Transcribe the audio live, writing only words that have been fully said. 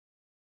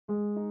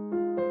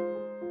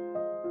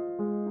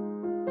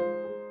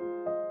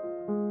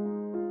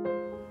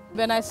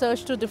When I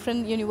searched to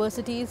different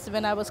universities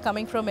when I was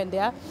coming from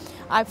India,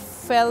 I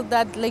felt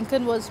that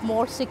Lincoln was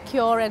more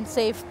secure and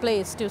safe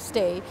place to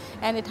stay,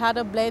 and it had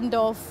a blend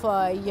of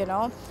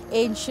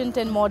ancient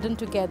and modern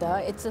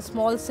together. It's a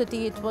small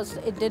city.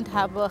 It didn't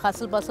have a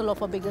hustle bustle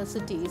of a bigger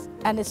cities,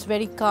 and it's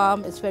very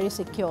calm. It's very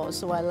secure.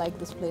 So I like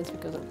this place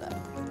because of that.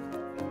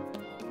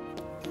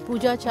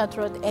 Puja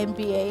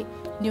MBA,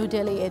 New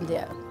Delhi,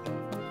 India.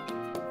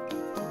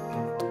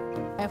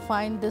 I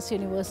find this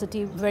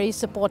university very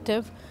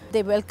supportive.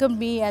 They welcomed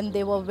me and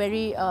they were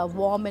very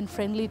warm and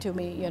friendly to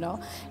me,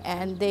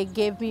 and they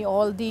gave me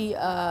all the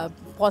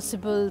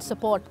possible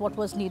support what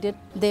was needed.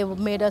 They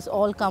made us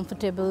all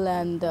comfortable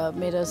and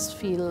made us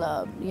feel,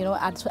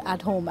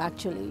 at home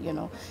actually,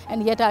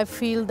 And yet I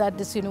feel that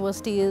this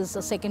university is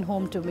a second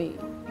home to me.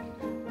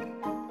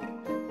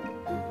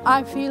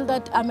 I feel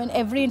that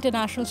every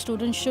international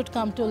student should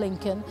come to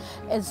Lincoln,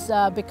 is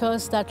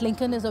because that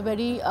Lincoln is a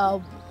very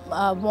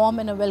warm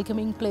and a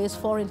welcoming place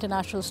for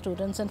international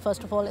students, and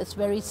first of all it's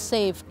very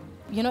safe.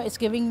 It's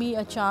giving me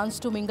a chance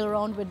to mingle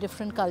around with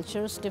different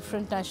cultures,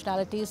 different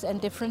nationalities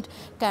and different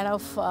kind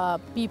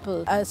of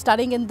people.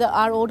 Studying in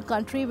our own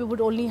country, we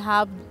would only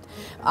have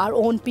our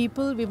own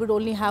people, we would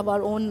only have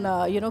our own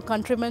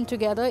countrymen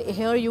together.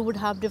 Here you would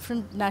have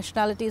different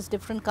nationalities,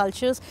 different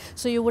cultures,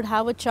 so you would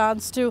have a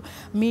chance to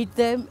meet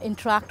them,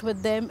 interact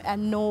with them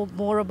and know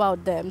more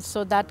about them.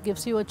 So that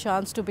gives you a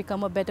chance to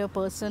become a better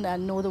person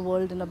and know the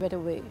world in a better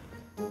way.